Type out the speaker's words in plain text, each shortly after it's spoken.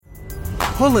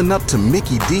Pulling up to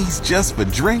Mickey D's just for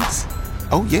drinks?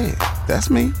 Oh yeah,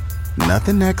 that's me.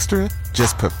 Nothing extra,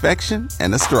 just perfection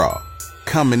and a straw.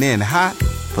 Coming in hot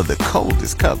for the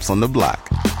coldest cups on the block.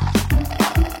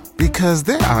 Because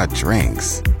there are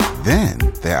drinks. Then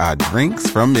there are drinks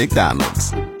from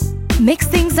McDonald's. Mix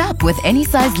things up with any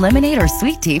size lemonade or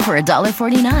sweet tea for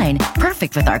 $1.49.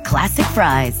 Perfect with our classic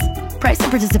fries. Price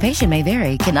and participation may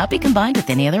vary. Cannot be combined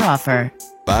with any other offer.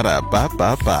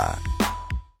 Ba-da-ba-ba-ba.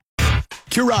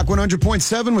 Q-Rock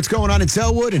 100.7, what's going on in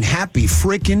Elwood? And happy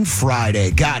freaking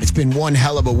Friday. God, it's been one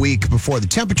hell of a week before the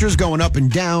temperatures going up and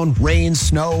down, rain,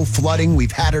 snow, flooding.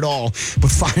 We've had it all,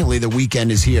 but finally the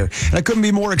weekend is here. And I couldn't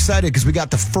be more excited because we got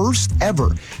the first ever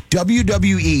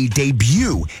WWE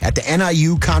debut at the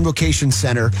NIU Convocation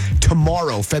Center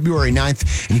tomorrow, February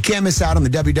 9th. And you can't miss out on the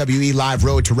WWE Live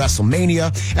Road to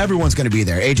WrestleMania. Everyone's going to be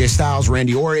there. AJ Styles,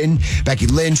 Randy Orton, Becky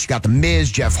Lynch, got The Miz,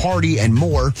 Jeff Hardy, and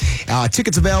more.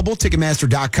 Tickets available, Ticketmaster.com.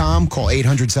 Call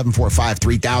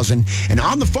 800-745-3000. And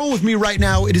on the phone with me right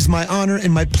now, it is my honor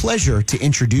and my pleasure to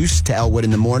introduce to Elwood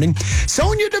in the Morning,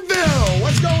 Sonya Deville.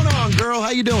 What's going on, girl? How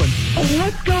you doing?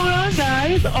 What's going on,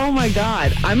 guys? Oh, my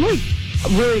God. I'm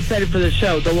really excited for this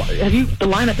show. The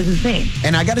lineup is insane.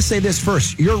 And I got to say this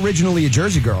first. You're originally a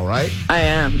Jersey girl, right? I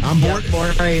am. Born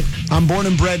and raised. I'm born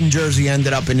and bred in Jersey,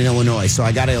 ended up in Illinois, so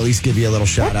I got to at least give you a little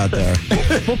shout out there.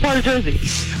 What part of Jersey?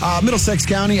 Middlesex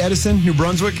County, Edison, New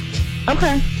Brunswick.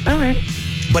 Okay, all right.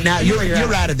 But now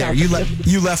you're out of there. You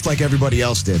left like everybody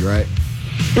else did, right?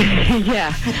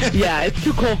 yeah, it's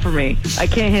too cold for me. I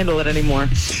can't handle it anymore.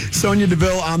 Sonya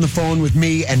Deville on the phone with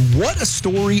me, and what a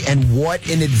story and what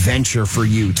an adventure for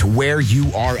you to where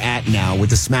you are at now with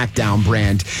the SmackDown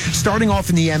brand. Starting off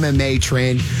in the MMA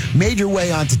train, made your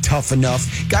way onto Tough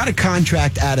Enough, got a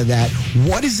contract out of that.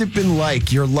 What has it been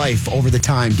like, your life over the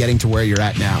time getting to where you're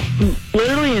at now?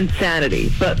 Literally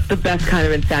insanity, but the best kind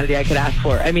of insanity I could ask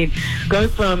for. I mean, going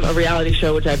from a reality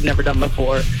show, which I've never done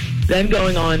before, then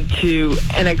going on to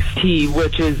NXT,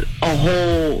 which is a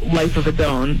whole life of its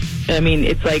own. I mean,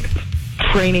 it's like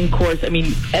training course. I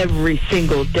mean, every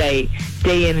single day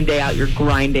in and day out, you're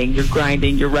grinding.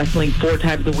 You're wrestling 4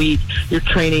 times a week. You're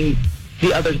training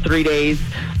the other 3 days.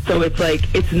 So it's like,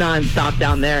 it's nonstop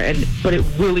down there. But it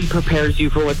really prepares you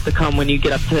for what's to come when you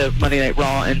get up to Monday Night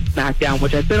Raw and SmackDown,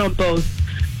 which I've been on both.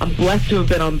 I'm blessed to have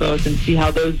been on both and see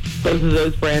how both of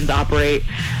those brands operate.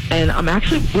 And I'm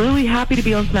actually really happy to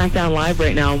be on SmackDown Live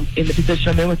right now in the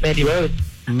position I'm in with Mandy Rose.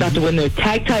 About to win those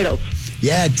tag titles.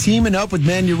 Yeah, teaming up with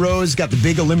Mandy Rose, got the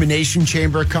big Elimination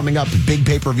Chamber coming up, a big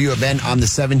pay-per-view event on the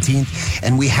 17th,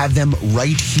 and we have them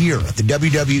right here at the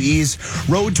WWE's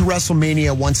Road to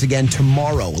WrestleMania once again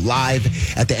tomorrow, live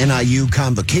at the NIU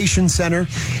Convocation Center,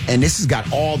 and this has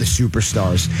got all the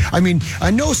superstars. I mean,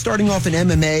 I know starting off in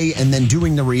MMA and then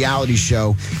doing the reality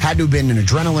show had to have been an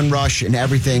adrenaline rush and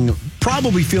everything,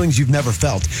 probably feelings you've never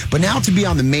felt, but now to be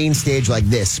on the main stage like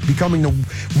this, becoming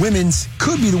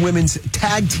could be the women's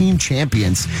tag team champions.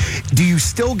 Do you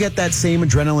still get that same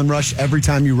adrenaline rush every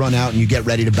time you run out and you get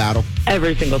ready to battle?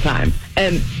 Every single time.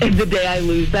 And the day I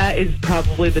lose that is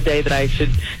probably the day that I should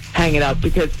hang it up,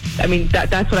 because, I mean,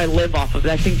 that's what I live off of.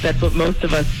 I think that's what most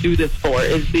of us do this for,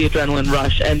 is the adrenaline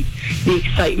rush and the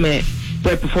excitement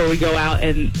right before we go out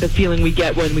and the feeling we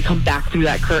get when we come back through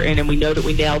that curtain and we know that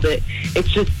we nailed it. It's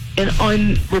just an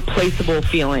unreplaceable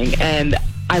feeling, and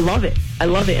I love it.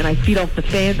 And I feed off the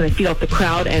fans and I feed off the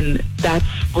crowd, and that's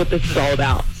what this is all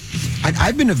about.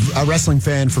 I've been a wrestling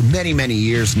fan for many, many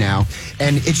years now,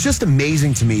 and it's just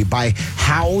amazing to me by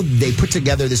how they put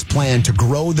together this plan to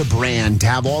grow the brand, to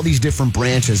have all these different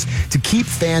branches, to keep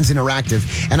fans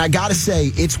interactive. And I gotta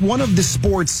say, it's one of the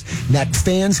sports that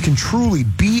fans can truly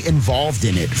be involved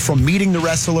in it, from meeting the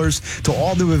wrestlers to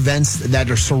all the events that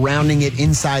are surrounding it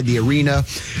inside the arena,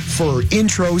 for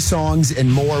intro songs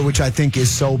and more, which I think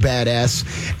is so badass.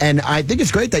 And I think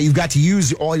it's great that you've got to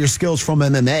use all your skills from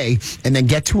MMA and then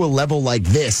get to a level like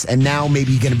this, and now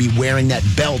maybe you're going to be wearing that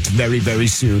belt very, very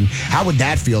soon. How would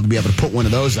that feel to be able to put one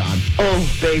of those on?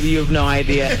 Oh, baby, you have no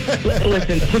idea.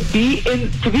 Listen, to be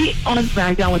on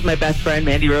SmackDown with my best friend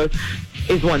Mandy Rose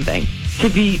is one thing. To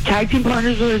be tag team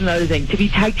partners with is another thing. To be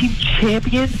tag team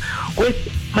champions with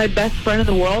my best friend in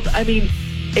the world, I mean,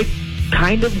 it's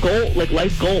kind of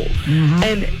life goals. Mm-hmm.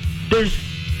 And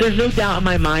there's no doubt in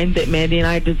my mind that Mandy and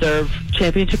I deserve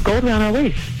championship gold around our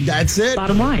waist. That's it.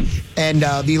 Bottom line. And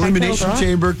the Elimination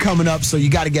Chamber coming up, so you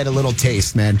got to get a little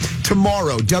taste, man.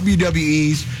 Tomorrow,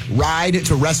 WWE's Ride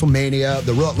to WrestleMania,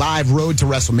 the live road to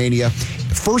WrestleMania.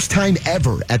 First time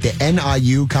ever at the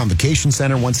NIU Convocation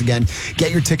Center. Once again,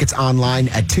 get your tickets online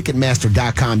at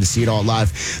Ticketmaster.com to see it all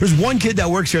live. There's one kid that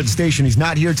works here at the station. He's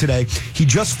not here today. He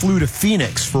just flew to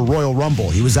Phoenix for Royal Rumble.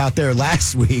 He was out there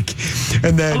last week.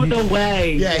 And then, oh, no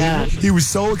way. Yeah. He was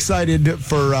so excited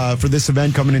for this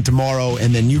event coming in tomorrow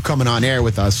and then you coming on air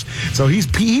with us. So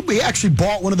he actually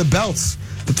bought one of the belts.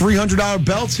 The $300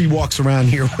 belts he walks around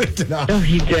here with. No,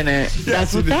 he didn't.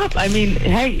 That's what's up. I mean,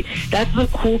 hey, that's the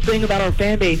cool thing about our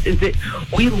fan base is that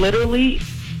we literally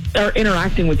are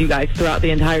interacting with you guys throughout the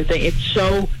entire thing. It's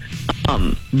so,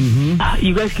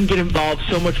 you guys can get involved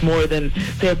so much more than,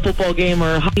 say, a football game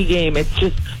or a hockey game.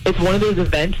 It's one of those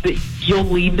events that you'll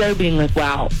leave there being like,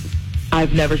 wow,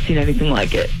 I've never seen anything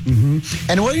like it. Mm-hmm.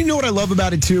 And you know what I love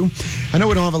about it, too? I know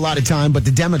we don't have a lot of time, but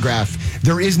the demographic.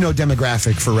 There is no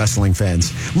demographic for wrestling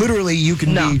fans. Literally, you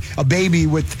can be a baby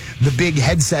with the big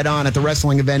headset on at the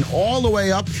wrestling event all the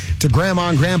way up to grandma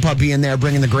and grandpa being there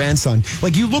bringing the grandson.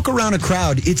 Like, you look around a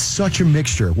crowd, it's such a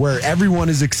mixture where everyone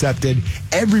is accepted.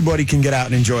 Everybody can get out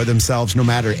and enjoy themselves no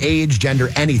matter age, gender,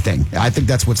 anything. I think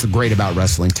that's what's great about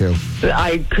wrestling, too.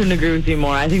 I couldn't agree with you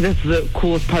more. I think that's the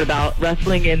coolest part about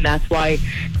wrestling, and that's why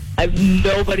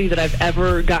nobody that I've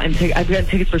ever gotten tickets. I've gotten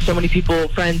tickets for so many people,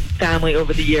 friends, family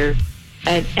over the years,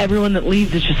 and everyone that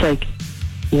leaves is just like,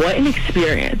 what an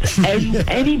experience. And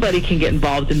anybody can get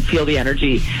involved and feel the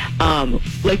energy.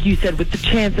 Like you said, with the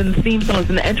chants and the theme songs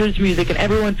and the entrance music and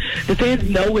everyone, the fans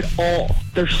know it all.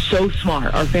 They're so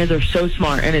smart. Our fans are so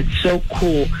smart, and it's so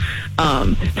cool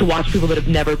to watch people that have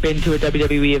never been to a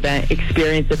WWE event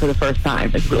experience it for the first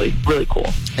time. It's really, really cool.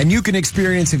 And you can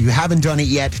experience, if you haven't done it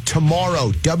yet,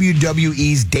 tomorrow,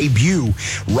 WWE's debut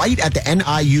right at the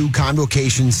NIU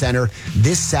Convocation Center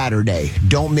this Saturday.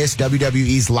 Don't miss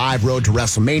WWE's live road to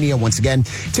WrestleMania. Once again,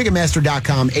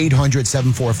 Ticketmaster.com,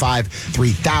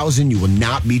 800-745-3000. You will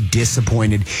not be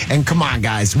disappointed. And come on,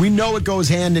 guys, we know it goes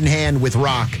hand in hand with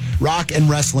rock. Rock and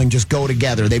wrestling just go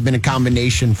together. They've been a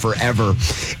combination forever.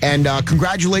 And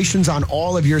congratulations on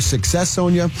all of your success,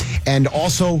 Sonia, and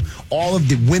also all of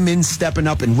the women stepping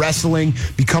up in wrestling,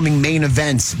 becoming main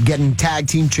events, getting tag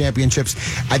team championships.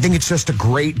 I think it's just a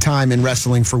great time in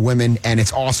wrestling for women, and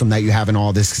it's awesome that you're having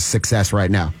all this success right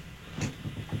now.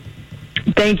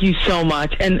 Thank you so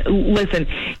much. And listen,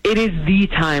 it is the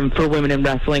time for women in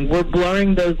wrestling. We're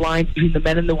blurring those lines between the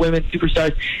men and the women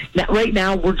superstars. Now, right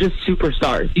now, we're just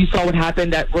superstars. You saw what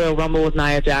happened at Royal Rumble with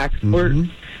Nia Jax. Mm-hmm. We're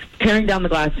tearing down the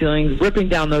glass ceilings, ripping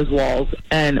down those walls,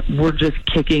 and we're just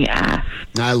kicking ass.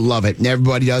 I love it, and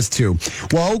everybody does too.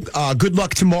 Well, good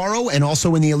luck tomorrow, and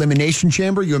also in the Elimination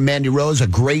Chamber. You and Mandy Rose, a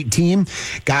great team.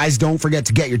 Guys, don't forget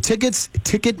to get your tickets,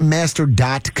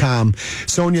 Ticketmaster.com.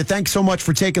 Sonia, thanks so much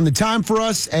for taking the time for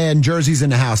us, and Jersey's in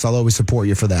the house. I'll always support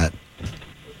you for that.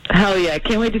 Hell yeah.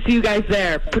 Can't wait to see you guys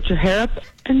there. Put your hair up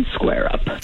and square up.